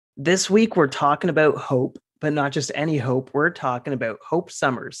This week, we're talking about hope, but not just any hope. We're talking about Hope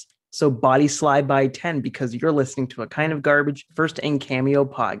Summers. So body slide by 10 because you're listening to a kind of garbage first in cameo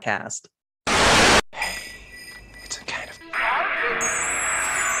podcast. It's a kind of...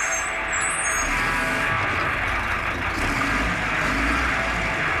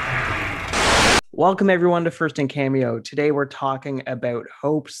 Welcome everyone to First in Cameo. Today we're talking about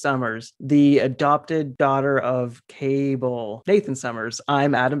Hope Summers, the adopted daughter of Cable, Nathan Summers.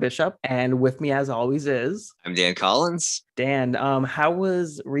 I'm Adam Bishop, and with me as always is... I'm Dan Collins. Dan, how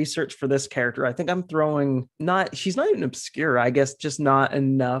was research for this character? I think I'm throwing she's not even obscure, I guess just not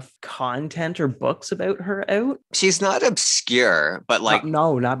enough content or books about her out. She's not obscure, but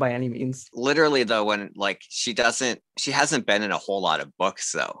no, not by any means. Literally though, when she hasn't been in a whole lot of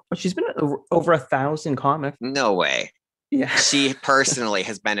books though. But she's been in over 1,000 comics. No way. Yeah. She personally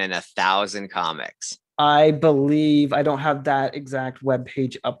has been in 1,000 comics. I believe I don't have that exact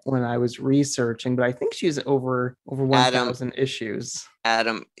webpage up when I was researching, but I think she's over 1,000 issues.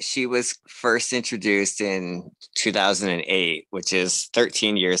 Adam, she was first introduced in 2008, which is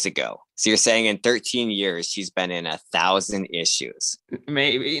 13 years ago. So you're saying in 13 years, she's been in 1,000 issues.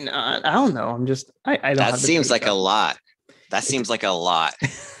 Maybe not. I don't know. I don't. That seems like a lot. That seems like a lot.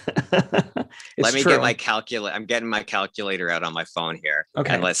 Let me get my calculator. I'm getting my calculator out on my phone here.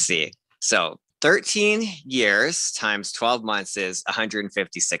 Okay. And let's see. So 13 years times 12 months is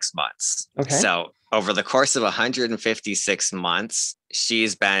 156 months. Okay. So over the course of 156 months,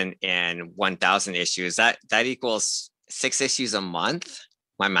 she's been in 1,000 issues. That equals 6 issues a month.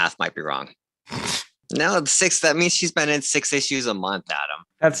 My math might be wrong. No, 6. That means she's been in 6 issues a month, Adam.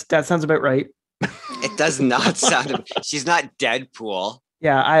 That sounds about right. It does not sound. She's not Deadpool.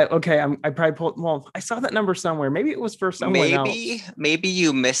 Yeah, I probably pulled. Well, I saw that number somewhere. Maybe it was for someone else. Maybe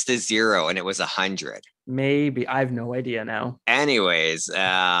you missed a 0 and it was 100. Maybe. I have no idea now. Anyways,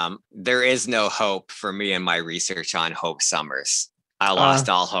 there is no hope for me in my research on Hope Summers. I lost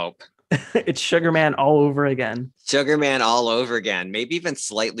all hope. It's Sugar Man all over again. Sugar Man all over again. Maybe even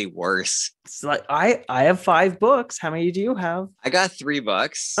slightly worse. It's like I have 5 books. How many do you have? I got 3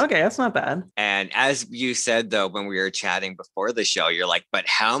 books. Okay, that's not bad. And as you said, though, when we were chatting before the show, you're like, but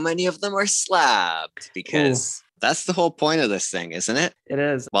how many of them are slabbed? Because that's the whole point of this thing, isn't it? It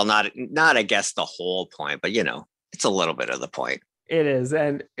is. Well, not I guess the whole point, but it's a little bit of the point. It is.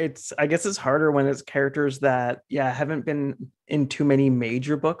 And I guess it's harder when it's characters that, haven't been in too many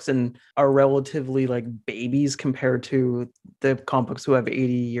major books and are relatively like babies compared to the comic books who have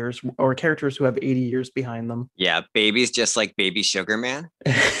 80 years or characters who have 80 years behind them. Yeah. Babies just like Baby Sugar Man.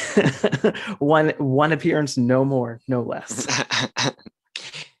 one appearance, no more, no less.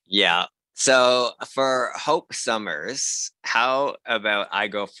 Yeah. So for Hope Summers, how about I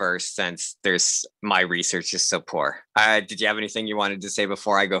go first since my research is so poor? Did you have anything you wanted to say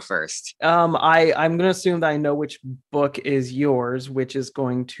before I go first? I'm going to assume that I know which book is yours, which is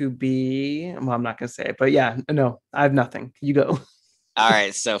going to be, well, I'm not going to say it, but no, I have nothing. You go. All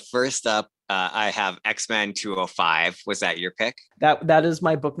right. So first up, I have X-Men 205. Was that your pick? That is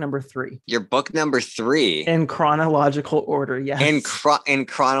my book number 3. Your book number 3? In chronological order, yes. In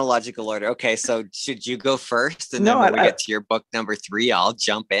chronological order. Okay, so should you go first? And then when we get to your book number 3, I'll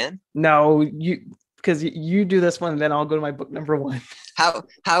jump in? No, because you do this one, and then I'll go to my book number 1.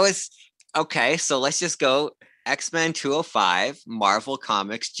 Okay, so let's just go X-Men 205, Marvel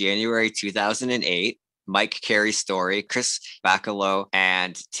Comics, January 2008. Mike Carey story, Chris Bacalo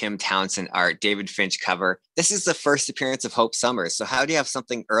and Tim Townsend art, David Finch cover. This is the first appearance of Hope Summers. So how do you have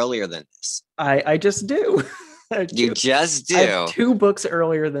something earlier than this? I just do. You just do. I have 2 books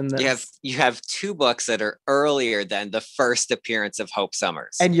earlier than this. You have 2 books that are earlier than the first appearance of Hope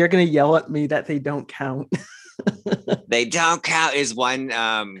Summers. And you're going to yell at me that they don't count. They don't count is one.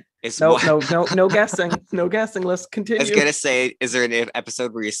 No guessing. No guessing. Let's continue. I was gonna say, is there an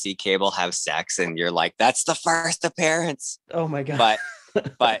episode where you see Cable have sex and you're like, that's the first appearance? Oh my god!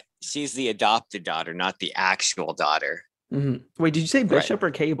 But she's the adopted daughter, not the actual daughter. Mm-hmm. Wait, did you say Bishop or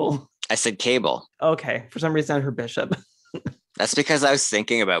Cable? I said Cable. Okay, for some reason I heard Bishop. That's because I was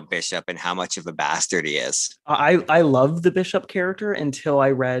thinking about Bishop and how much of a bastard he is. I love the Bishop character until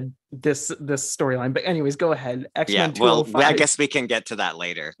I read this storyline. But anyways, go ahead. X-Men 205. Well, I guess we can get to that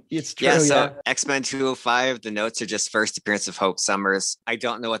later. It's true. Yeah, so X-Men 205, the notes are just first appearance of Hope Summers. I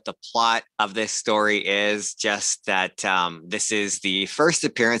don't know what the plot of this story is, just that this is the first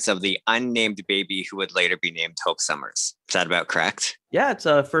appearance of the unnamed baby who would later be named Hope Summers. Is that about correct? Yeah, it's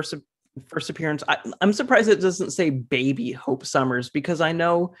a First appearance. I'm surprised it doesn't say baby Hope Summers, because I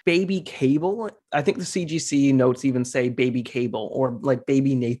know baby Cable. I think the CGC notes even say baby Cable or like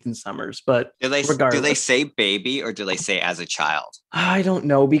baby Nathan Summers. But do they regardless, say baby or do they say as a child? I don't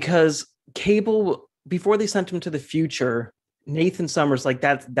know, because Cable, before they sent him to the future, Nathan Summers, like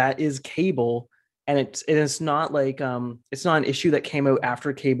that is Cable. And it's not like it's not an issue that came out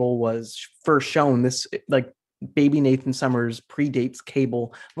after Cable was first shown. This like baby Nathan Summers predates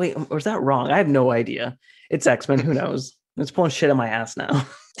Cable. Wait, or is that wrong? I have no idea. It's X-Men. Who knows? It's pulling shit on my ass now.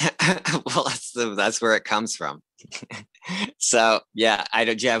 Well, that's where it comes from. So yeah, I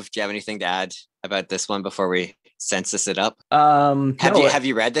don't. Do you have anything to add about this one before we census it up? Have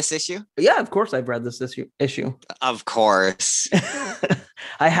you read this issue? Yeah, of course I've read this issue. Of course.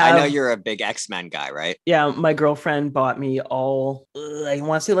 I have. I know you're a big X-Men guy, right? Yeah, my girlfriend bought me all, I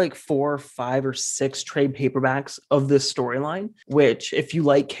want to say like 4, 5, or 6 trade paperbacks of this storyline, which if you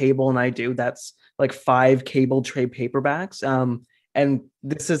like Cable, and I do, that's like 5 Cable trade paperbacks. And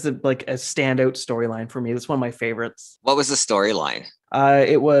this is like a standout storyline for me. It's one of my favorites. What was the storyline?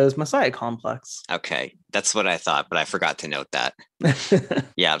 It was Messiah Complex. Okay, that's what I thought, but I forgot to note that.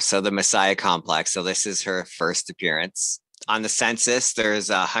 Yeah, so the Messiah Complex. So this is her first appearance. On the census, there's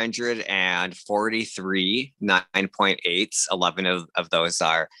 143 9.8s. 11 of those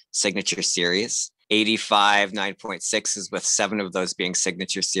are signature series. 85 9.6s with 7 of those being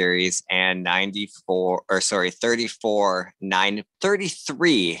signature series, and 33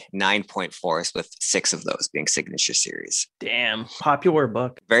 9.4s with 6 of those being signature series. Damn, popular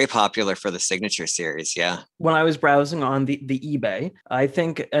book. Very popular for the signature series, yeah. When I was browsing on the eBay, I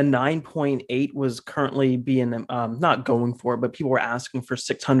think a 9.8 was currently being not going for, but people were asking for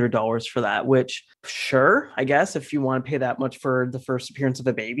 $600 for that, which sure, I guess if you want to pay that much for the first appearance of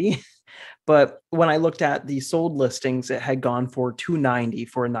a baby. But when I looked at the sold listings, it had gone for $290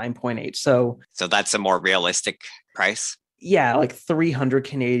 for a 9.8. So that's a more realistic price. Yeah, like 300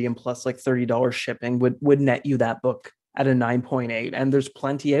 Canadian plus like $30 shipping would net you that book at a 9.8. And there's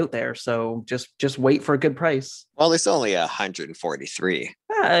plenty out there. So just wait for a good price. Well, there's only 143.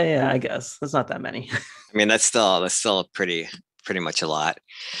 Yeah, I guess that's not that many. I mean, that's still pretty much a lot.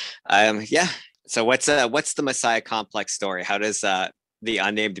 Yeah. So what's the Messiah Complex story? How does the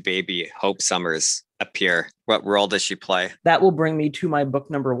unnamed baby Hope Summers appear? What role does she play? That will bring me to my book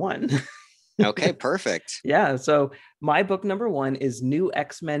number 1. Okay, perfect. Yeah, so my book number 1 is New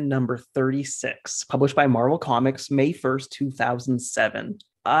X-Men number 36, published by Marvel Comics, May 1st, 2007.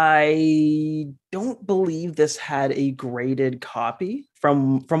 I don't believe this had a graded copy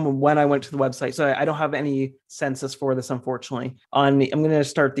from when I went to the website, so I don't have any census for this, unfortunately. I'm going to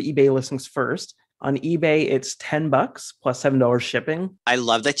start the eBay listings first. On eBay, it's $10 plus $7 shipping. I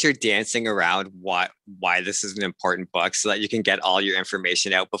love that you're dancing around why this is an important book so that you can get all your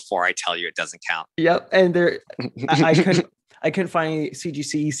information out before I tell you it doesn't count. Yep, and I couldn't find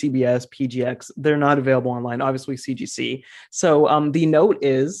CGC, CBS, PGX. They're not available online. Obviously, CGC. So the note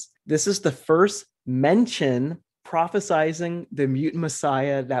is this is the first mention prophesizing the mutant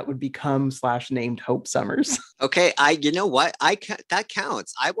messiah that would become / named Hope Summers. Okay, you know what? That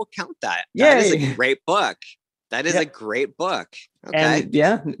counts. I will count that. Yay. That is a great book. That is a great book. Okay. And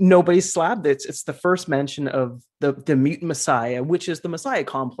yeah, nobody's slabbed it. It's the first mention of the mutant messiah, which is the Messiah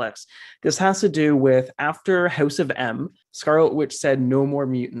Complex. This has to do with after House of M, Scarlet Witch said no more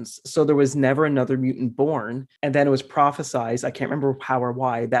mutants. So there was never another mutant born. And then it was prophesized, I can't remember how or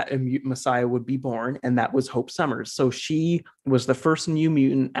why, that a mutant messiah would be born. And that was Hope Summers. So she was the first new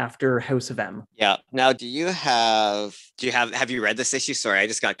mutant after House of M. Yeah. Now, have you read this issue? Sorry, I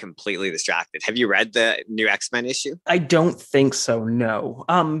just got completely distracted. Have you read the new X-Men issue? I don't think so, no.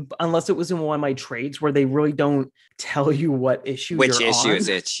 Unless it was in one of my trades where they really don't tell you what issue which you're issue on. is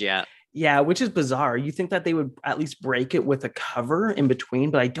it? Yeah, which is bizarre. You think that they would at least break it with a cover in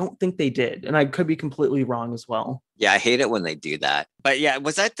between, but I don't think they did. And I could be completely wrong as well. Yeah, I hate it when they do that. But yeah,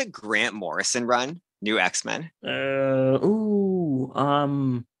 was that the Grant Morrison run? New X-Men? What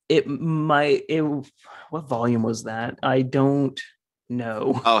volume was that? I don't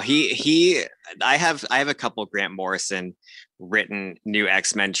know. Oh, I have a couple Grant Morrison written New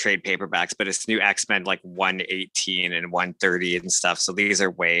X-Men trade paperbacks, but it's New X-Men like 118 and 130 and stuff. So these are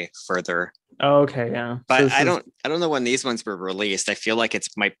way further. Okay, yeah. But so I don't know when these ones were released. I feel like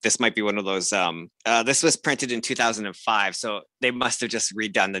this might be one of those. This was printed in 2005, so they must have just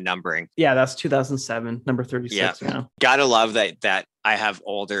redone the numbering. Yeah, that's 2007, number 36. Yeah. Gotta love that I have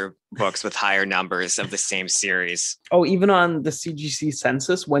older books with higher numbers of the same series. Oh, even on the CGC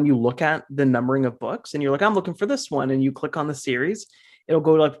census, when you look at the numbering of books and you're like, I'm looking for this one, and you click on the series, it'll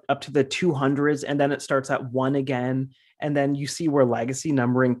go up to the 200s, and then it starts at 1 again. And then you see where legacy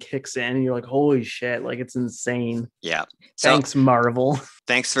numbering kicks in and you're like, holy shit, like it's insane. Yeah. So Thanks, Marvel.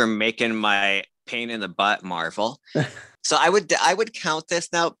 thanks for making my pain in the butt, Marvel. So I would count this.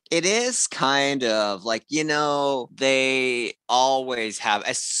 Now it is kind of like, they always have,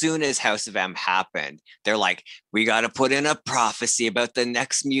 as soon as House of M happened, they're like, we got to put in a prophecy about the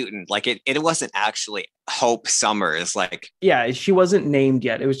next mutant. Like it wasn't actually Hope Summers. Like, Yeah, she wasn't named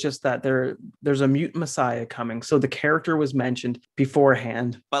yet. It was just that there's a mutant messiah coming. So the character was mentioned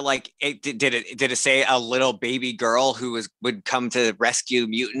beforehand. but like, did it say a little baby girl who would come to rescue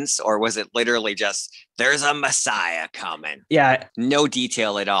mutants, or was it literally just there's a messiah coming? Yeah, No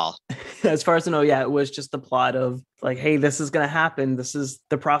detail at all. as far as I know, yeah, it was just the plot of like, hey, this is gonna happen. This is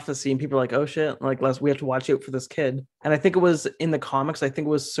the prophecy, and people are like, oh shit, like we have to watch out for this kid. And I think it was in the comics, I think it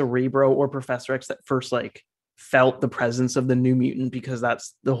was Cerebro or Professor X that first like felt the presence of the new mutant because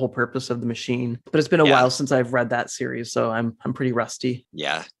that's the whole purpose of the machine. But it's been a while since I've read that series, so I'm pretty rusty.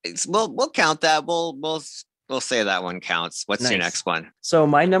 Yeah, we'll count that. We'll say that one counts. What's your next one? So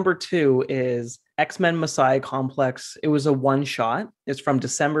my number 2 is X-Men Messiah Complex. It was a one shot. It's from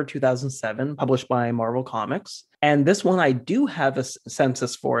December 2007, published by Marvel Comics. And this one I do have a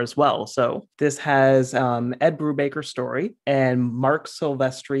census for as well. So this has Ed Brubaker's story and Mark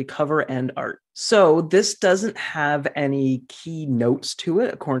Silvestri cover and art. So this doesn't have any key notes to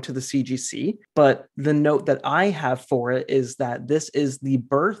it, according to the CGC. But the note that I have for it is that this is the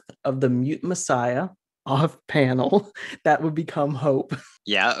birth of the mutant messiah off panel that would become Hope.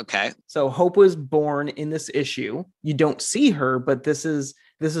 Yeah, okay. So Hope was born in this issue. You don't see her, but this is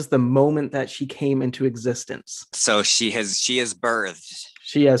the moment that she came into existence. So she is birthed.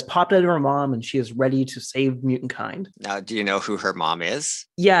 She has popped out of her mom and she is ready to save mutant kind. Now, do you know who her mom is?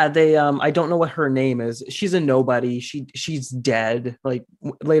 Yeah, they I don't know what her name is. She's a nobody. She's dead. Like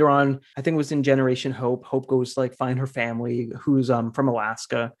later on, I think it was in Generation Hope. Hope goes to like find her family who's from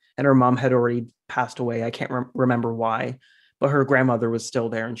Alaska, and her mom had already passed away. I can't remember why. But her grandmother was still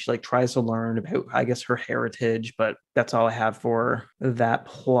there, and she like tries to learn about, I guess, her heritage. But that's all I have for that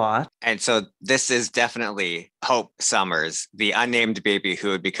plot. And so this is definitely Hope Summers, the unnamed baby who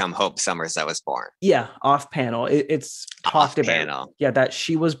would become Hope Summers that was born. Yeah, off panel. It's talked about. Panel. Yeah, that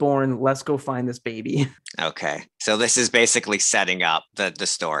she was born. Let's go find this baby. Okay, so this is basically setting up the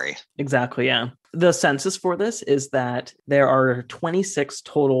story. Exactly. Yeah. The census for this is that there are 26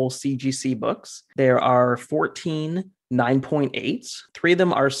 total CGC books. There are 14 9.8s. 3 of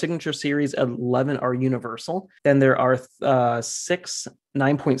them are signature series, 11 are universal. Then there are 6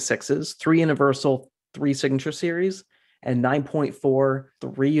 9.6s, 3 universal, 3 signature series, and 9.4,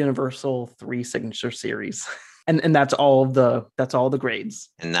 3 universal, 3 signature series. And that's all the grades.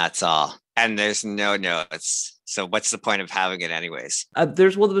 And that's all. And there's no notes. So what's the point of having it anyways?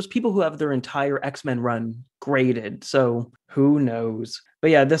 There's people who have their entire X-Men run graded. So who knows? But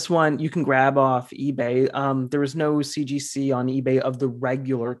yeah, this one you can grab off eBay. There was no CGC on eBay of the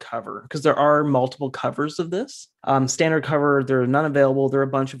regular cover because there are multiple covers of this. Standard cover, there are none available. There are a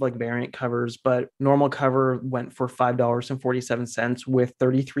bunch of like variant covers, but normal cover went for $5.47 with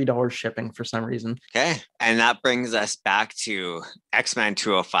 $33 shipping for some reason. Okay. And that brings us back to X-Men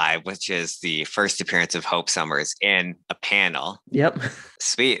 205, which is the first appearance of Hope Summers in a panel. Yep.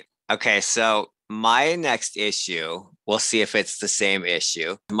 Sweet. Okay. So my next issue, we'll see if it's the same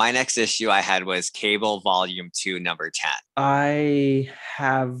issue. My next issue I had was Cable Volume 2, number 10. I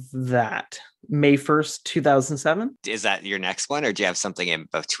have that. May 1st, 2007. Is that your next one, or do you have something in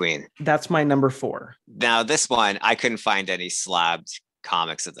between? That's my number 4. Now, this one, I couldn't find any slabbed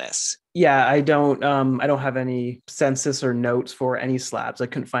comics of this. Yeah, I don't have any census or notes for any slabs. I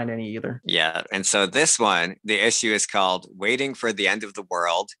couldn't find any either. Yeah. And so this one, the issue is called Waiting for the End of the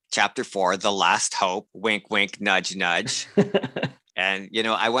World, Chapter 4, The Last Hope, wink, wink, nudge, nudge. And,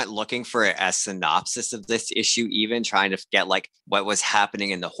 I went looking for a synopsis of this issue, even trying to get like what was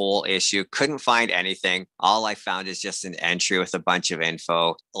happening in the whole issue. Couldn't find anything. All I found is just an entry with a bunch of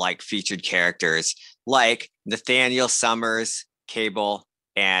info, like featured characters like Nathaniel Summers, Cable,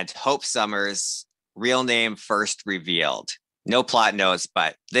 and Hope Summers, real name first revealed. No plot notes,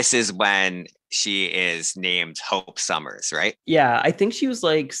 but this is when she is named Hope Summers, right? Yeah, I think she was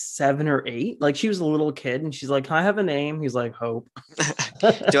like 7 or 8. Like she was a little kid and she's like, can I have a name? He's like, Hope.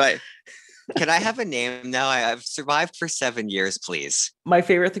 Can I have a name now? I've survived for 7 years, please. My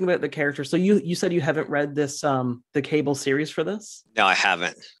favorite thing about the character. So you said you haven't read this, the Cable series for this? No, I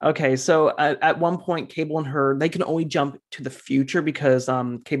haven't. Okay, so at one point, Cable and her, they can only jump to the future because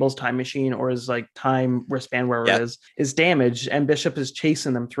Cable's time machine or his like time wristband, wherever it is damaged, and Bishop is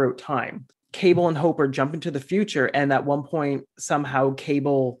chasing them throughout time. Cable and Hope are jumping to the future, and at one point, somehow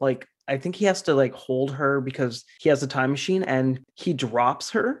Cable, like, I think he has to like hold her because he has a time machine and he drops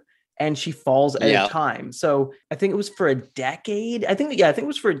her and she falls out of Yeah. time. So I think it was for a decade. I think it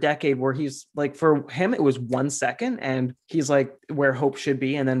was for a decade where he's like, for him, it was 1 second and he's like where Hope should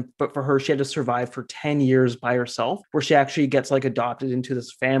be. And then, but for her, she had to survive for 10 years by herself, where she actually gets like adopted into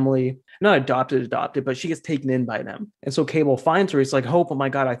this family, not adopted, but she gets taken in by them. And so Cable finds her. He's like, Hope, oh my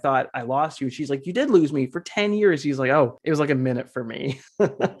God, I thought I lost you. She's like, you did lose me for 10 years. He's like, oh, it was like a minute for me. He's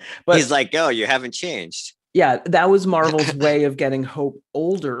But like, oh, you haven't changed. yeah, that was Marvel's way of getting Hope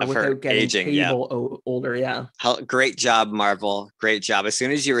older Of her without getting aging, yeah. Cable older. Yeah. Great job, Marvel. Great job. As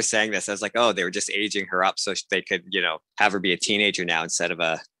soon as you were saying this, I was like, oh, they were just aging her up so they could, have her be a teenager now instead of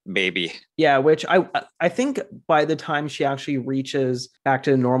a baby. Yeah, which I think by the time she actually reaches back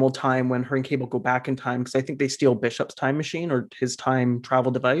to normal time, when her and Cable go back in time, because I think they steal Bishop's time machine or his time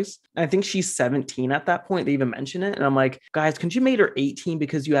travel device. And I think she's 17 at that point. They even mention it. And I'm like, guys, couldn't you make her 18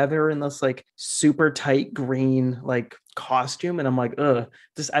 because you have her in this like super tight green like costume? And I'm like, I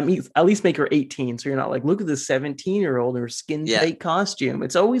mean, at least make her 18. So you're not like, look at this 17-year-old in her skin tight costume.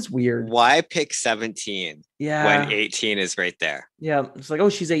 It's always weird. Why pick 17 when 18 is right there? Yeah. It's like, oh,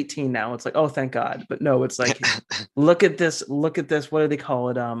 she's 18 now. It's like, oh, thank God. But no, it's like, look at this. What do they call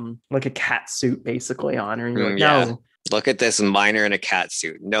it? Like a cat suit basically on her. And you're like, no. Look at this minor in a cat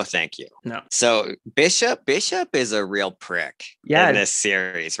suit. No, thank you. No. So Bishop is a real prick in this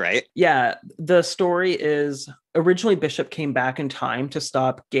series, right? Yeah. The story is originally Bishop came back in time to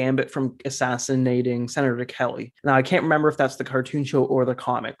stop Gambit from assassinating Senator Kelly. Now, I can't remember if that's the cartoon show or the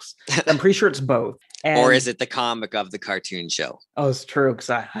comics. I'm pretty sure it's both. Or is it the comic of the cartoon show? Oh, it's true, because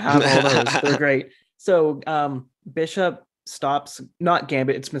I have all those. They're great. So Bishop stops, not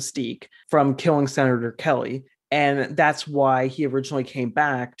Gambit, it's Mystique, from killing Senator Kelly. And that's why he originally came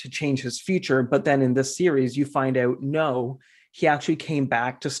back to change his future. But then in this series, you find out, no, he actually came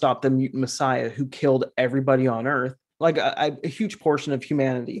back to stop the mutant messiah who killed everybody on Earth, like a huge portion of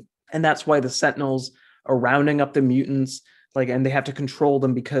humanity. And that's why the Sentinels are rounding up the mutants, and they have to control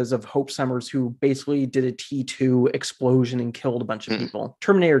them because of Hope Summers, who basically did a T2 explosion and killed a bunch of people.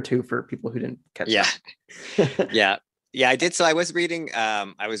 Terminator 2 for people who didn't catch that. Yeah, I did. So I was reading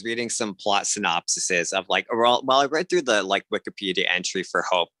some plot synopsises of I read through the Wikipedia entry for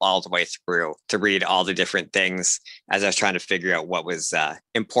Hope all the way through to read all the different things as I was trying to figure out what was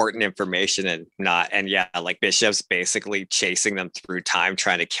important information and not. And Bishop's basically chasing them through time,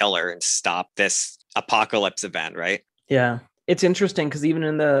 trying to kill her and stop this apocalypse event, right? Yeah. It's interesting because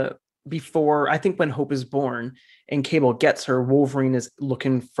even before, I think when Hope is born and Cable gets her, Wolverine is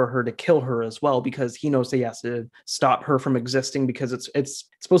looking for her to kill her as well, because he knows that he has to stop her from existing, because it's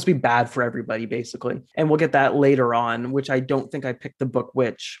supposed to be bad for everybody, basically. And we'll get that later on, which I don't think I picked the book,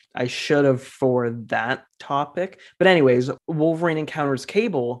 which I should have for that topic. But anyways, Wolverine encounters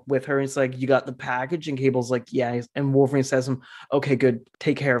Cable with her. And it's like, you got the package? And Cable's like, yeah. And Wolverine says to him, okay, good,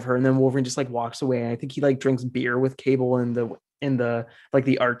 take care of her. And then Wolverine just walks away. And I think he drinks beer with Cable in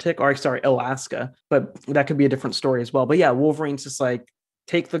the Arctic, or sorry, Alaska, but that could be a different story as well. But yeah, Wolverine's just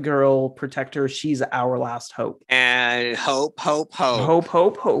take the girl, protect her. She's our last hope. And hope.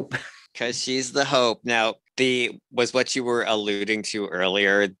 Because she's the hope. Now, was what you were alluding to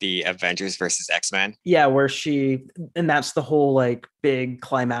earlier, the Avengers versus X-Men. Yeah, and that's the whole big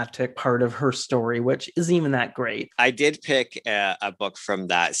climactic part of her story, which isn't even that great. I did pick a book from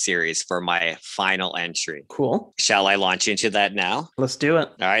that series for my final entry. Cool. Shall I launch into that now? Let's do it.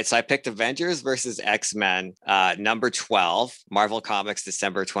 All right. So I picked Avengers versus X-Men, number 12, Marvel Comics,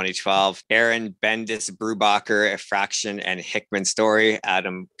 December 2012. Aaron Bendis Brubacher, Fraction and Hickman story,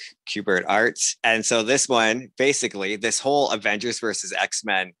 Adam Kubert arts. And so this one, basically, this whole Avengers versus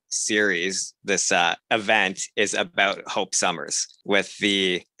X-Men series, this event is about Hope Summers with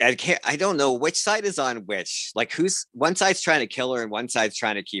I don't know which side is on which. One side's trying to kill her and one side's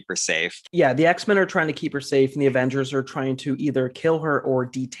trying to keep her safe. Yeah, the X-Men are trying to keep her safe and the Avengers are trying to either kill her or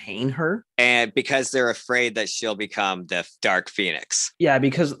detain her. And because they're afraid that she'll become the Dark Phoenix. Yeah,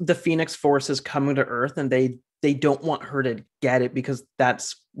 because the Phoenix Force is coming to Earth and they don't want her to get it, because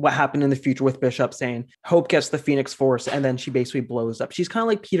that's what happened in the future with Bishop saying Hope gets the Phoenix Force and then she basically blows up. She's kind of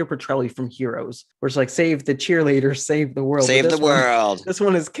like Peter Petrelli from Heroes, where it's save the cheerleader, save the world. Save the world. This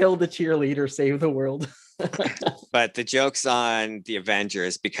one is kill the cheerleader, save the world. But the joke's on the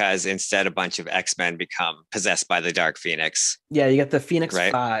Avengers, because instead a bunch of X-Men become possessed by the Dark Phoenix. Yeah, you get the Phoenix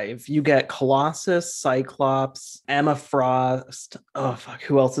 5. You get Colossus, Cyclops, Emma Frost. Oh, fuck.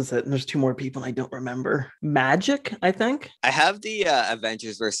 Who else is it? And there's 2 more people I don't remember. Magic, I think. I have the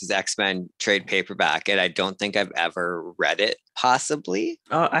Avengers versus X-Men trade paperback, and I don't think I've ever read it. Possibly.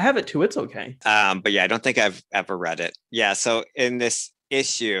 I have it too. It's okay. But yeah, I don't think I've ever read it. Yeah. So in this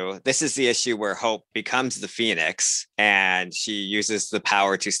issue, this is the issue where Hope becomes the Phoenix and she uses the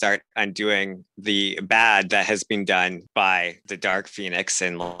power to start undoing the bad that has been done by the Dark Phoenix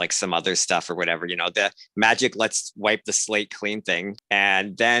and like some other stuff or whatever. The magic let's wipe the slate clean thing.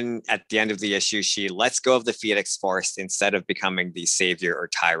 And then at the end of the issue, she lets go of the Phoenix Force instead of becoming the savior or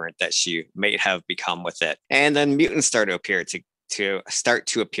tyrant that she may have become with it. And then mutants start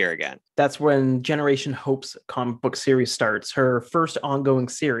to appear again. That's when Generation Hope's comic book series starts, her first ongoing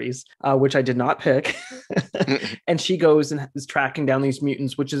series, which I did not pick. And she goes and is tracking down these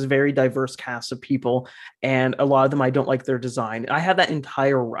mutants, which is a very diverse cast of people. And a lot of them, I don't like their design. I had that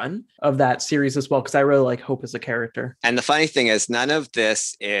entire run of that series as well, because I really like Hope as a character. And the funny thing is, none of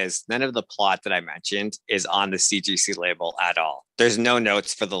the plot that I mentioned is on the CGC label at all. There's no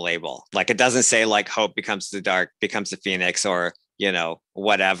notes for the label. Like it doesn't say like Hope becomes the Phoenix or,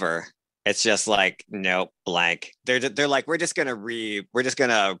 whatever. It's just like, nope, blank. They're like, we're just gonna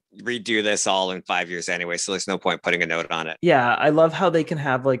redo this all in 5 years anyway, so there's no point putting a note on it. Yeah, I love how they can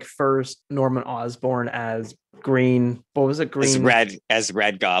have like first Norman Osborn as Green. What was it? Green as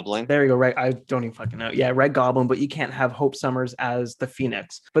Red Goblin. There you go. Right. I don't even fucking know. Yeah, Red Goblin, but you can't have Hope Summers as the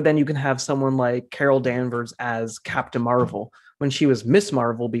Phoenix. But then you can have someone like Carol Danvers as Captain Marvel when she was Miss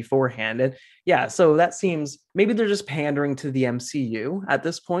Marvel beforehand. And yeah, so that seems maybe they're just pandering to the MCU at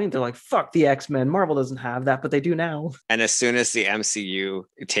this point. They're like, fuck the X-Men. Marvel doesn't have that, but they do now. And as soon as the MCU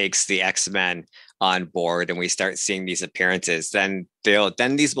takes the X-Men on board and we start seeing these appearances, then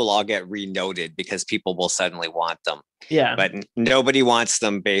these will all get renoted because people will suddenly want them. Yeah. But nobody wants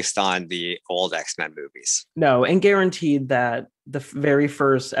them based on the old X-Men movies. No, and guaranteed that the very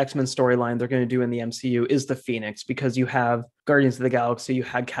first X-Men storyline they're going to do in the MCU is the Phoenix, because you have Guardians of the Galaxy, you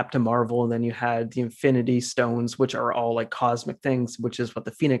had Captain Marvel, and then you had the Infinity Stones, which are all like cosmic things, which is what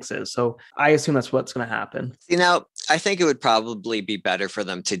the Phoenix is. So I assume that's what's going to happen. I think it would probably be better for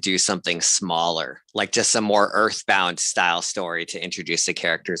them to do something smaller, like just a more Earthbound style story to introduce the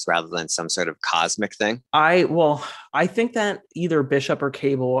characters rather than some sort of cosmic thing. I think that either Bishop or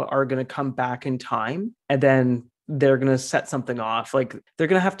Cable are going to come back in time, and then they're going to set something off. Like they're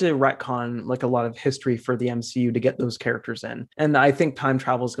going to have to retcon like a lot of history for the MCU to get those characters in. And I think time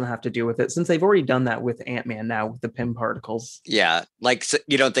travel is going to have to do with it, since they've already done that with Ant-Man now with the Pym particles. Yeah. Like, so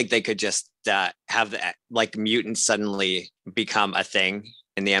you don't think they could just have the like mutants suddenly become a thing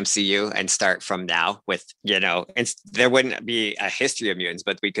in the MCU and start from now with, and there wouldn't be a history of mutants,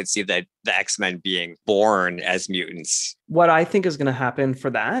 but we could see the X-Men being born as mutants. What I think is going to happen for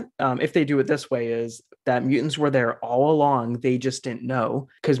that, if they do it this way, is that mutants were there all along. They just didn't know,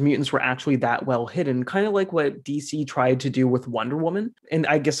 because mutants were actually that well hidden, kind of like what DC tried to do with Wonder Woman. And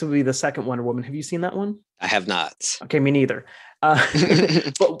I guess it would be the second Wonder Woman. Have you seen that one? I have not. Okay, me neither.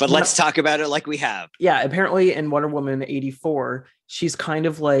 But let's talk about it like we have. Yeah, apparently in Wonder Woman 84, she's kind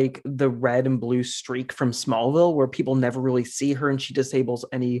of like the red and blue streak from Smallville, where people never really see her, and she disables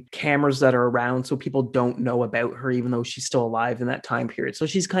any cameras that are around, so people don't know about her, even though she's still alive in that time period. So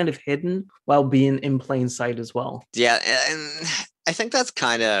she's kind of hidden while being in plain sight as well. Yeah, and I think that's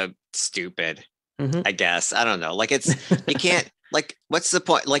kind of stupid. Mm-hmm. I guess. I don't know. Like you can't, like, what's the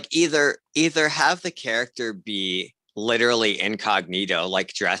point? Like either have the character be literally incognito,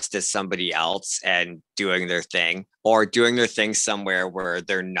 like dressed as somebody else and doing their thing, or doing their thing somewhere where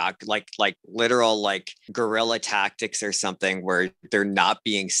they're not like literal like guerrilla tactics or something where they're not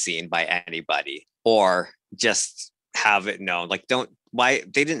being seen by anybody, or just have it known. Like why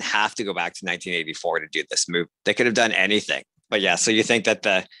they didn't have to go back to 1984 to do this move. They could have done anything. But yeah, so you think that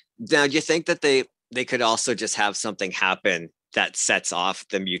they could also just have something happen that sets off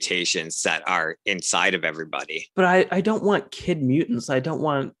the mutations that are inside of everybody. But I don't want kid mutants. I don't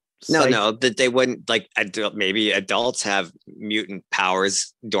want... No, that they wouldn't, like, maybe adults have mutant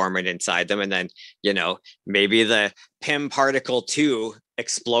powers dormant inside them. And then, maybe the Pym particle 2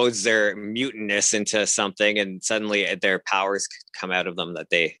 explodes their mutantness into something, and suddenly their powers come out of them that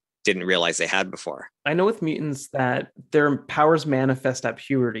they didn't realize they had before. I know with mutants that their powers manifest at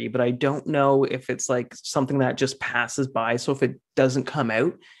puberty, but I don't know if it's like something that just passes by. So if it doesn't come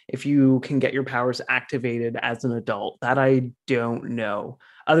out, if you can get your powers activated as an adult, that I don't know.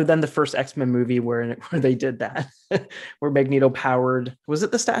 Other than the first X-Men movie where they did that, where Magneto powered, was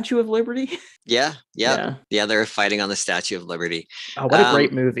it the Statue of Liberty? Yeah. They're fighting on the Statue of Liberty. Oh, what a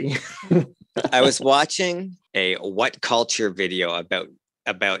great movie. I was watching a What Culture video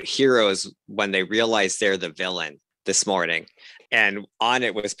about heroes when they realize they're the villain this morning, and on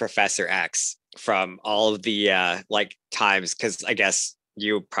it was Professor X from all of the times, because I guess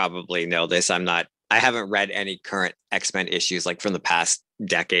you probably know this. I haven't read any current X-Men issues like from the past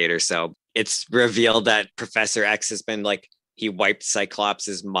decade or so. It's revealed that Professor X has been he wiped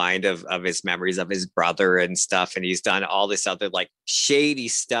Cyclops' mind of his memories of his brother and stuff. And he's done all this other like shady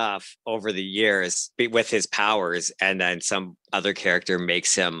stuff over the years with his powers. And then some other character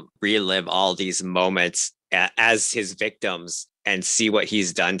makes him relive all these moments as his victims and see what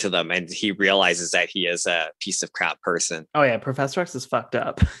he's done to them. And he realizes that he is a piece of crap person. Oh yeah, Professor X is fucked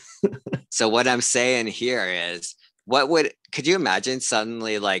up. So what I'm saying here is, could you imagine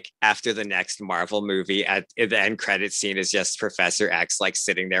suddenly, like, after the next Marvel movie, at the end credit scene is just Professor X like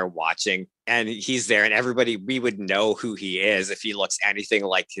sitting there watching, and he's there, and we would know who he is if he looks anything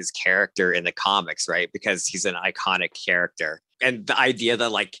like his character in the comics, right? Because he's an iconic character. And the idea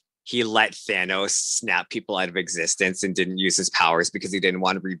that like he let Thanos snap people out of existence and didn't use his powers because he didn't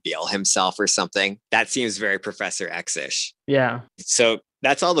want to reveal himself or something, that seems very Professor X-ish. Yeah. So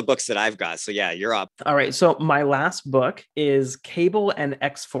that's all the books that I've got. So yeah, you're up. All right. So my last book is Cable and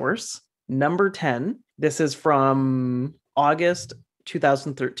X-Force, number 10. This is from August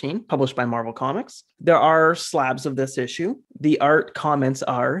 2013, published by Marvel Comics. There are slabs of this issue. The art comments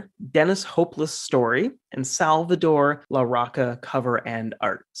are Dennis Hopeless story and Salvador La Rocca cover and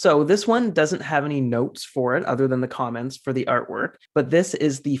art. So this one doesn't have any notes for it other than the comments for the artwork, but this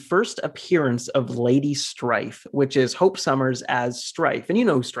is the first appearance of Lady Strife, which is Hope Summers as Strife. And you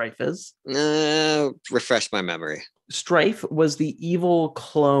know who Strife is. Refresh my memory. Strife was the evil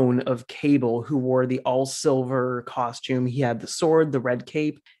clone of Cable who wore the all silver costume. He had the sword, the red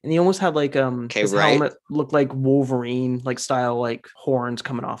cape, and he almost had like his helmet looked like Wolverine, like style, like horns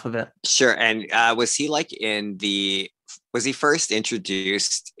coming off of it. Sure. And was he like was he first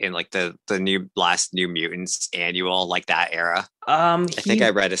introduced in like the last New Mutants annual, like that era? I think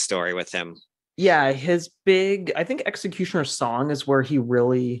I read a story with him. Yeah, his big, I think Executioner's Song is where he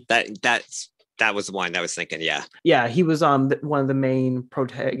really that was the one I was thinking. Yeah, he was one of the main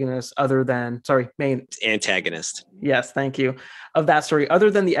protagonists, main antagonist. Yes, thank you. Of that story, other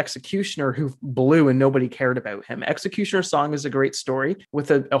than the Executioner who blew and nobody cared about him. Executioner's Song is a great story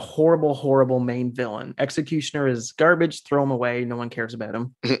with a horrible, horrible main villain. Executioner is garbage, throw him away, no one cares about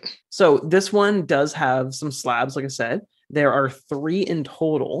him. So this one does have some slabs, like I said. There are 3 in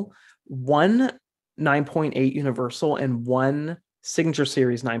total, one 9.8 Universal and one Signature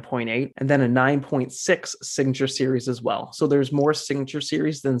Series 9.8, and then a 9.6 Signature Series as well. So there's more Signature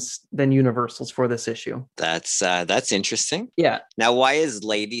Series than Universals for this issue. That's interesting. Yeah. Now, why is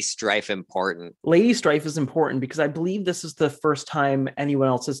Lady Strife important? Lady Strife is important because I believe this is the first time anyone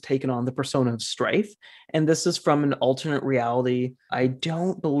else has taken on the persona of Strife, and this is from an alternate reality. I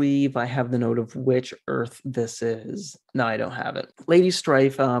don't believe I have the note of which Earth this is. No, I don't have it. Lady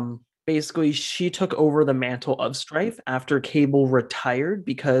Strife, basically, she took over the mantle of Strife after Cable retired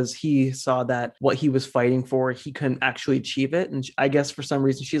because he saw that what he was fighting for, he couldn't actually achieve it. And I guess for some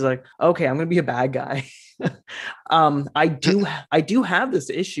reason, she's like, okay, I'm going to be a bad guy. I do have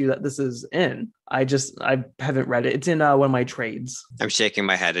this issue that this is in. I haven't read it. It's in one of my trades. I'm shaking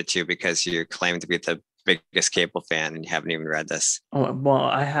my head at you because you claim to be the biggest Cable fan and you haven't even read this. Oh, well,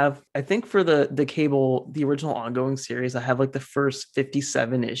 I think for the Cable, the original ongoing series, I have like the first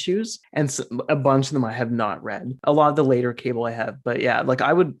 57 issues, and a bunch of them I have not read. A lot of the later Cable I have, but yeah, like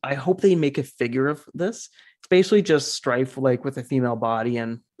I hope they make a figure of this. It's basically just Strife like with a female body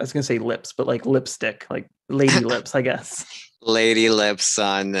and I was gonna say lips, but like lipstick, like lady lips, I guess. Lady lips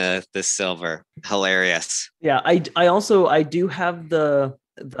on the silver. Hilarious. Yeah, I do have the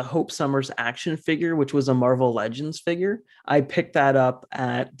Hope Summers action figure, which was a Marvel Legends figure. I picked that up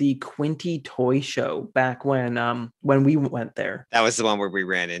at the Quinty Toy Show back when we went there. That was the one where we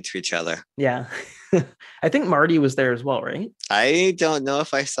ran into each other. Yeah. I think Marty was there as well, right? I don't know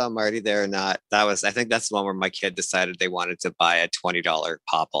if I saw Marty there or not. I think that's the one where my kid decided they wanted to buy a $20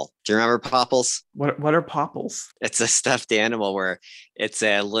 Popple. Do you remember Popples? What are Popples? It's a stuffed animal where it's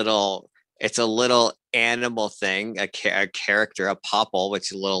a little animal thing, a character, a Popple,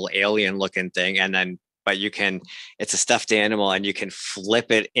 which is a little alien looking thing. And then, but it's a stuffed animal and you can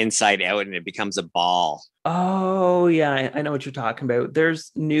flip it inside out and it becomes a ball. Oh yeah, I know what you're talking about.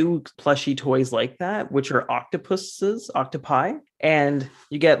 There's new plushy toys like that, which are octopi, and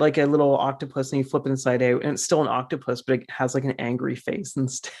you get like a little octopus and you flip it inside out and it's still an octopus, but it has like an angry face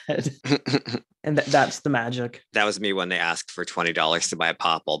instead. And that's the magic. That was me when they asked for $20 to buy a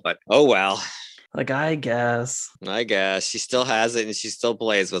Popple, but oh well. Like, I guess she still has it and she still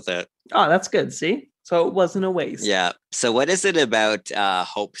plays with it. Oh, that's good. See? So it wasn't a waste. Yeah. So what is it about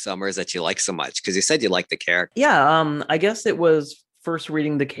Hope Summers that you like so much? Because you said you like the character. Yeah. I guess it was first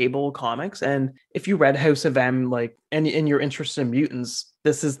reading the Cable comics. And if you read House of M, like, and you're interested in mutants,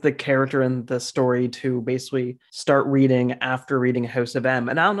 this is the character in the story to basically start reading after reading House of M.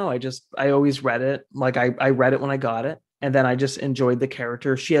 And I don't know, I always read it. Like I read it when I got it. And then I just enjoyed the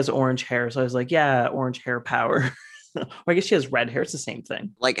character. She has orange hair. So I was like, yeah, orange hair power. Or I guess she has red hair. It's the same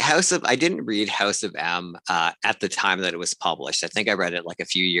thing. Like I didn't read House of M at the time that it was published. I think I read it like a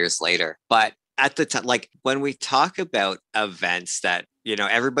few years later. But at the time, like when we talk about events that,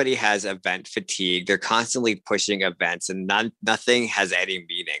 everybody has event fatigue, they're constantly pushing events and nothing has any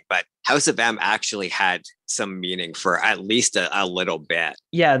meaning. But House of M actually had some meaning for at least a little bit.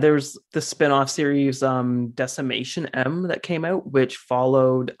 Yeah, there's the spin-off series Decimation M that came out, which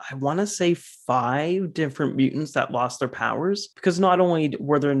followed, I want to say, 5 different mutants that lost their powers, because not only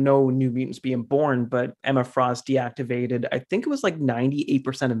were there no new mutants being born, but Emma Frost deactivated, I think it was like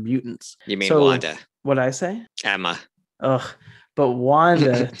 98% of mutants. You mean Wanda? What'd I say? Emma. Ugh. But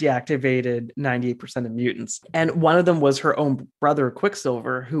Wanda deactivated 98% of mutants. And one of them was her own brother,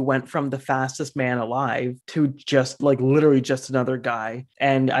 Quicksilver, who went from the fastest man alive to just like literally just another guy.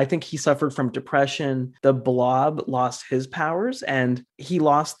 And I think he suffered from depression. The Blob lost his powers and he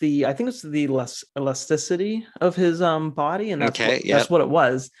lost I think it's the elasticity of his body. And that's what it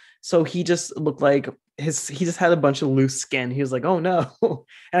was. So he just looked like he just had a bunch of loose skin. He was like, oh no.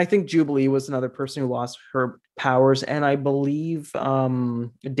 And I think Jubilee was another person who lost her powers. And I believe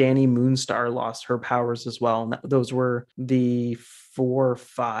Danny Moonstar lost her powers as well. And those were the 4 or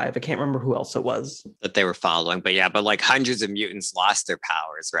 5. I can't remember who else it was that they were following. But yeah, but like hundreds of mutants lost their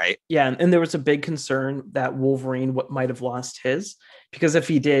powers, right? Yeah. And there was a big concern that Wolverine might have lost his, because if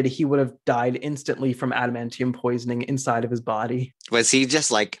he did, he would have died instantly from adamantium poisoning inside of his body. Was he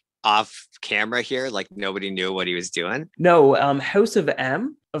just like off camera here, like nobody knew what he was doing? No, House of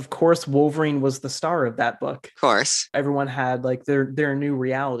M, of course, Wolverine was the star of that book. Of course. Everyone had like their new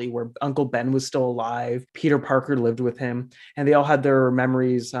reality where Uncle Ben was still alive, Peter Parker lived with him, and they all had their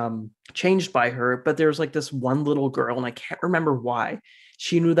memories changed by her. But there's like this one little girl, and I can't remember why.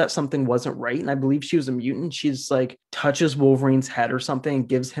 She knew that something wasn't right, and I believe she was a mutant. She's like touches Wolverine's head or something and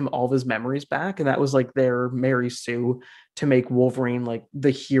gives him all of his memories back, and that was like their Mary Sue to make Wolverine like the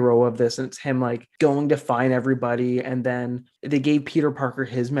hero of this. And it's him like going to find everybody, and then they gave Peter Parker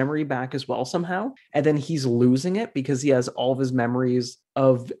his memory back as well somehow, and then he's losing it because he has all of his memories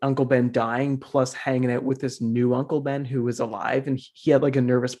of Uncle Ben dying, plus hanging out with this new Uncle Ben who was alive, and he had like a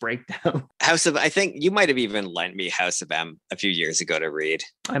nervous breakdown. I think you might have even lent me House of M a few years ago to read.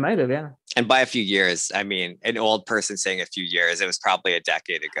 I might have, yeah. And by a few years, I mean an old person saying a few years. It was probably a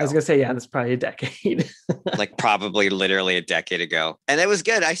decade ago. I was gonna say, yeah, that's probably a decade. Like probably literally a decade ago. And it was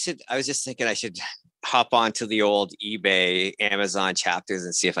good. I was just thinking I should hop onto the old eBay, Amazon chapters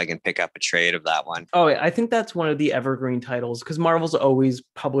and see if I can pick up a trade of that one. Oh, I think that's one of the evergreen titles, because Marvel's always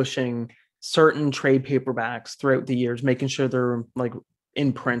publishing certain trade paperbacks throughout the years, making sure they're like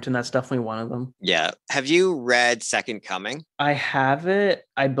in print, and that's definitely one of them. Yeah. Have you read Second Coming? I have it.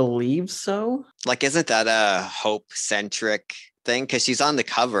 I believe so. Like, isn't that a Hope-centric thing? Because she's on the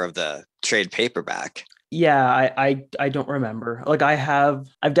cover of the trade paperback. Yeah, I don't remember. Like I've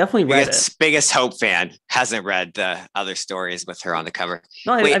definitely read it. Biggest Hope fan hasn't read the other stories with her on the cover.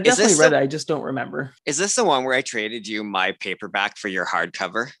 No, I've definitely read it. I just don't remember. Is this the one where I traded you my paperback for your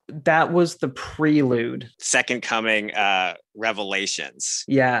hardcover? That was the prelude. Second Coming Revelations.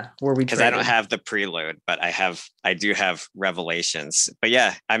 Yeah, where we because I don't have the prelude, but I do have Revelations. But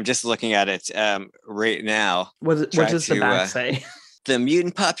yeah, I'm just looking at it right now. What does the back say? The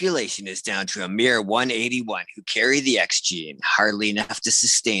mutant population is down to a mere 181 who carry the X gene, hardly enough to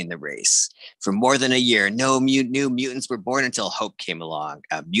sustain the race. For more than a year, no new mutants were born until Hope came along,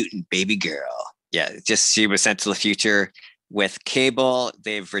 a mutant baby girl. Yeah, just she was sent to the future with Cable.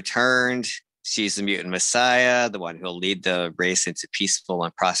 They've returned. She's the mutant messiah, the one who'll lead the race into peaceful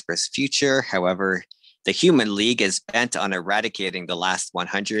and prosperous future. However, the Human League is bent on eradicating the last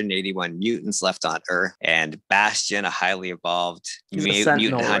 181 mutants left on Earth, and Bastion, a highly evolved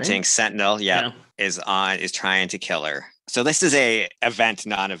mutant hunting sentinel, is trying to kill her. So this is a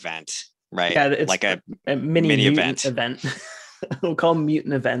non-event, right? Yeah, it's like a mini event. We'll call them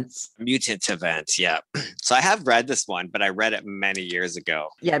mutant events. Mutant events, yeah. So I have read this one, but I read it many years ago.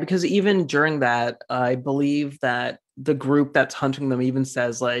 Yeah, because even during that, I believe that the group that's hunting them even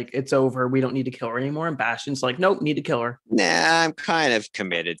says, like, it's over, we don't need to kill her anymore. And Bastion's like, nope, need to kill her. Nah, I'm kind of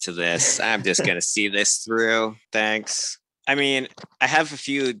committed to this. I'm just going to see this through. Thanks. I mean, I have a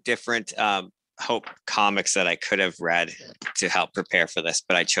few different Hope comics that I could have read to help prepare for this,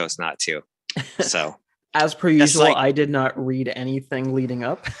 but I chose not to. So... As per usual, I did not read anything leading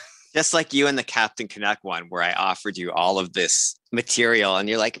up. Just like you and the Captain Canuck one, where I offered you all of this material, and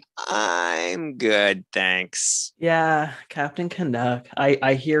you're like, I'm good, thanks. Yeah, Captain Canuck.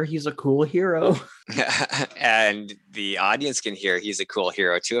 I hear he's a cool hero. And the audience can hear he's a cool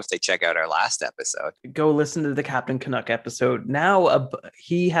hero too if they check out our last episode. Go listen to the Captain Canuck episode. Now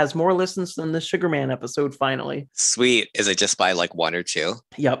he has more listens than the Sugarman episode finally. Sweet. Is it just by like one or two?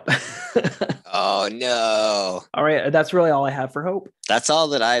 Yep. Oh no. All right, that's really all I have for Hope. That's all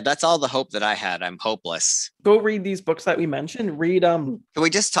the hope that I had. I'm hopeless. Go read these books that we mentioned. Read Can we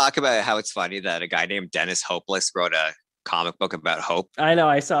just talk about how it's funny that a guy named Dennis Hopeless wrote a comic book about hope? I know,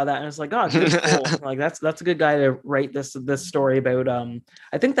 I saw that and I was like, oh, cool. Like that's a good guy to write this story about.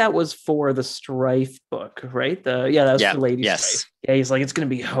 I think that was for the Strife book, right? That was for Lady Strife. Yeah, he's like, it's gonna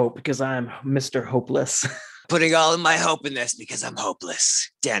be Hope because I'm Mr. Hopeless. Putting all of my hope in this because I'm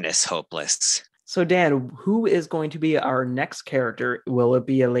hopeless. Dennis Hopeless. So Dan, who is going to be our next character? Will it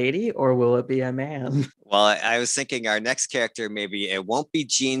be a lady or will it be a man? Well, I was thinking our next character, maybe it won't be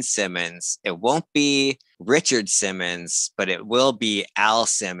Gene Simmons. It won't be Richard Simmons, but it will be Al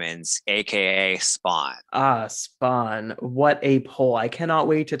Simmons, aka Spawn. Ah, Spawn. What a pull. I cannot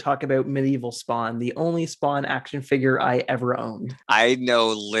wait to talk about Medieval Spawn, the only Spawn action figure I ever owned. I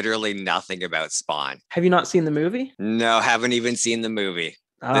know literally nothing about Spawn. Have you not seen the movie? No, haven't even seen the movie.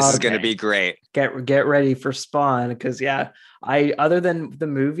 This is going to be great. Get ready for Spawn because other than the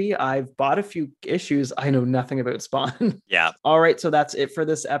movie, I've bought a few issues. I know nothing about Spawn. Yeah. All right, so that's it for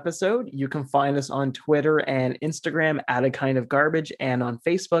this episode. You can find us on Twitter and Instagram at A Kind of Garbage and on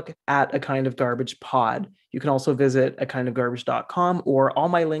Facebook at A Kind of Garbage Pod. You can also visit akindofgarbage.com or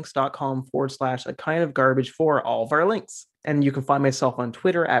allmylinks.com/A Kind of Garbage for all of our links. And you can find myself on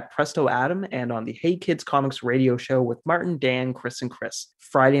Twitter at Presto Adam and on the Hey Kids Comics radio show with Martin, Dan, Chris, and Chris.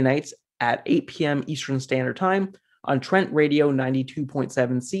 Friday nights at 8 p.m. Eastern Standard Time on Trent Radio 92.7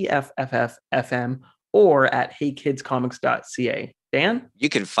 CFFF FM or at heykidscomics.ca. Dan? You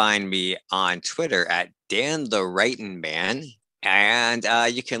can find me on Twitter at Dan the Writing Man. And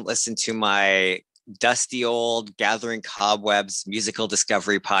you can listen to my dusty old Gathering Cobwebs musical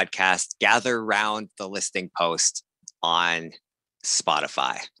discovery podcast, Gather Round the Listing Post, on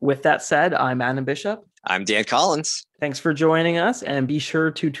Spotify. With that said, I'm Adam Bishop. I'm Dan Collins. Thanks for joining us, and be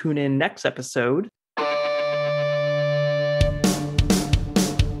sure to tune in next episode.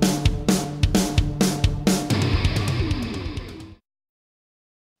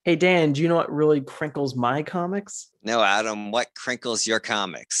 Hey, Dan, do you know what really crinkles my comics? No, Adam, what crinkles your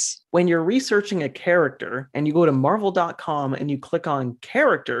comics? When you're researching a character and you go to marvel.com and you click on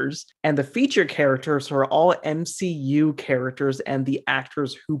characters, and the feature characters are all MCU characters and the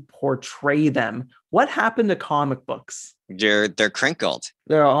actors who portray them. What happened to comic books? They're crinkled.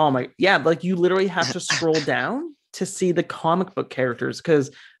 Like you literally have to scroll down to see the comic book characters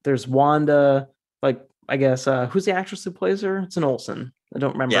because there's Wanda, like I guess who's the actress who plays her? It's an Olsen. I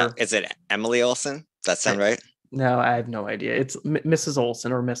don't remember. Yeah, is it Emily Olsen? Does that sound right? No, I have no idea. It's Mrs.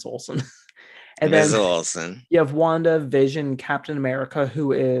 Olsen or Miss Olsen. And Ms. then Olsen. You have Wanda, Vision, Captain America,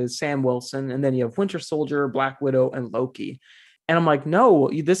 who is Sam Wilson, and then you have Winter Soldier, Black Widow, and Loki. And I'm like, no,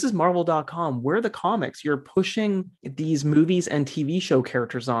 this is Marvel.com. We're the comics. You're pushing these movies and TV show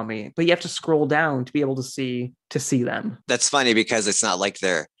characters on me, but you have to scroll down to be able to see them. That's funny because it's not like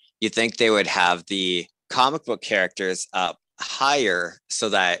you think they would have the comic book characters up higher so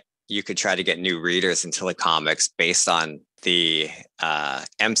that you could try to get new readers into the comics based on the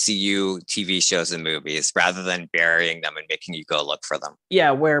MCU TV shows and movies rather than burying them and making you go look for them.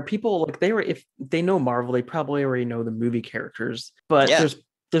 Yeah, where people if they know Marvel, they probably already know the movie characters, but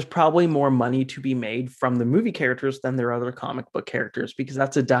there's probably more money to be made from the movie characters than their other comic book characters because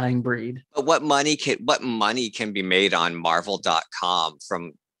that's a dying breed. But what money can be made on Marvel.com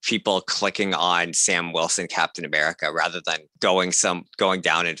from people clicking on Sam Wilson Captain America rather than going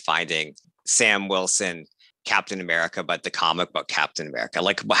down and finding Sam Wilson Captain America, but the comic book Captain America?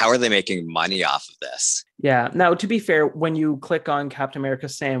 Like, how are they making money off of this? Yeah. Now, to be fair, when you click on Captain America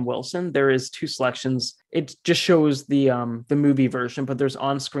Sam Wilson, there is two selections. It just shows the movie version, but there's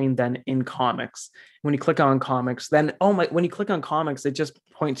on screen then in comics. When you click on comics, then when you click on comics, it just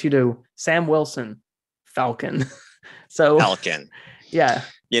points you to Sam Wilson, Falcon. So Falcon. Yeah.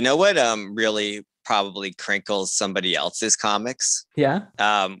 You know what really probably crinkles somebody else's comics? Yeah.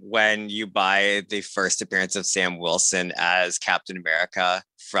 When you buy the first appearance of Sam Wilson as Captain America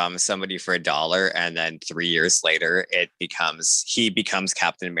from somebody for $1, and then 3 years later he becomes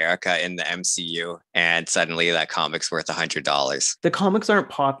Captain America in the MCU, and suddenly that comic's worth $100. The comics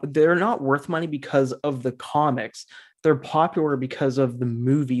they're not worth money because of the comics. They're popular because of the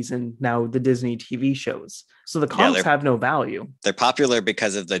movies and now the Disney TV shows. So the comics have no value. They're popular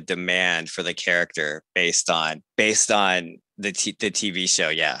because of the demand for the character based on The TV show,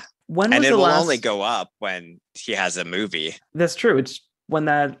 yeah. When And was it the will last? only go up when he has a movie. That's true. It's when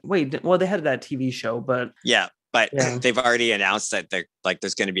that. Wait, well, they had that TV show, but Yeah, but yeah. they've already announced that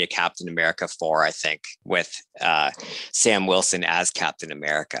there's going to be a Captain America 4, I think, with Sam Wilson as Captain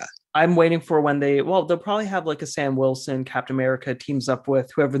America. I'm waiting for when they'll probably have like a Sam Wilson, Captain America teams up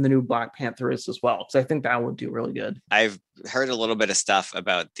with whoever the new Black Panther is as well. Because I think that would do really good. I've heard a little bit of stuff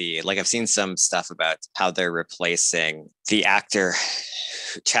about I've seen some stuff about how they're replacing the actor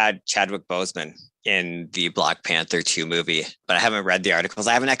Chadwick Boseman in the Black Panther 2 movie, but I haven't read the articles.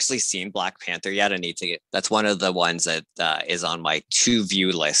 I haven't actually seen Black Panther yet. I need to that's one of the ones that is on my to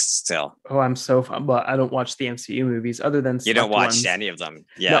view list still. Oh, I'm so fun, but I don't watch the MCU movies other than you don't watch ones. Any of them.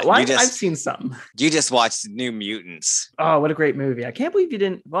 Yeah, no, I've seen some. You just watched New Mutants. Oh, what a great movie. I can't believe you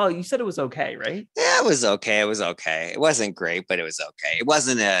didn't. Well, you said it was okay, right? Yeah, it was okay. It wasn't great, but it was okay. It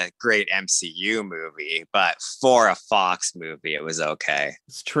wasn't a great MCU movie, but for a Fox movie, it was okay.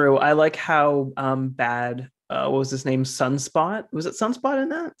 It's true. I like how bad what was his name? Sunspot? Was it Sunspot in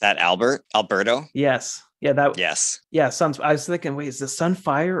that? That Alberto? Yes. Yeah, that. Yes. Yeah, Sunspot. I was thinking, wait, is this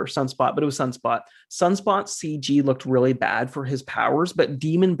Sunfire or Sunspot? But it was Sunspot. Sunspot CG looked really bad for his powers, but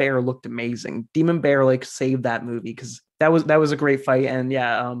Demon Bear looked amazing. Demon Bear like saved that movie because that was a great fight. And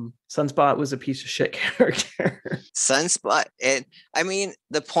yeah, Sunspot was a piece of shit character. Sunspot. I mean,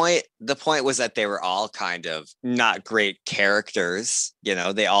 the point was that they were all kind of not great characters. You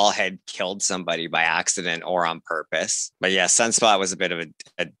know, they all had killed somebody by accident or on purpose. But yeah, Sunspot was a bit of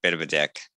a dick.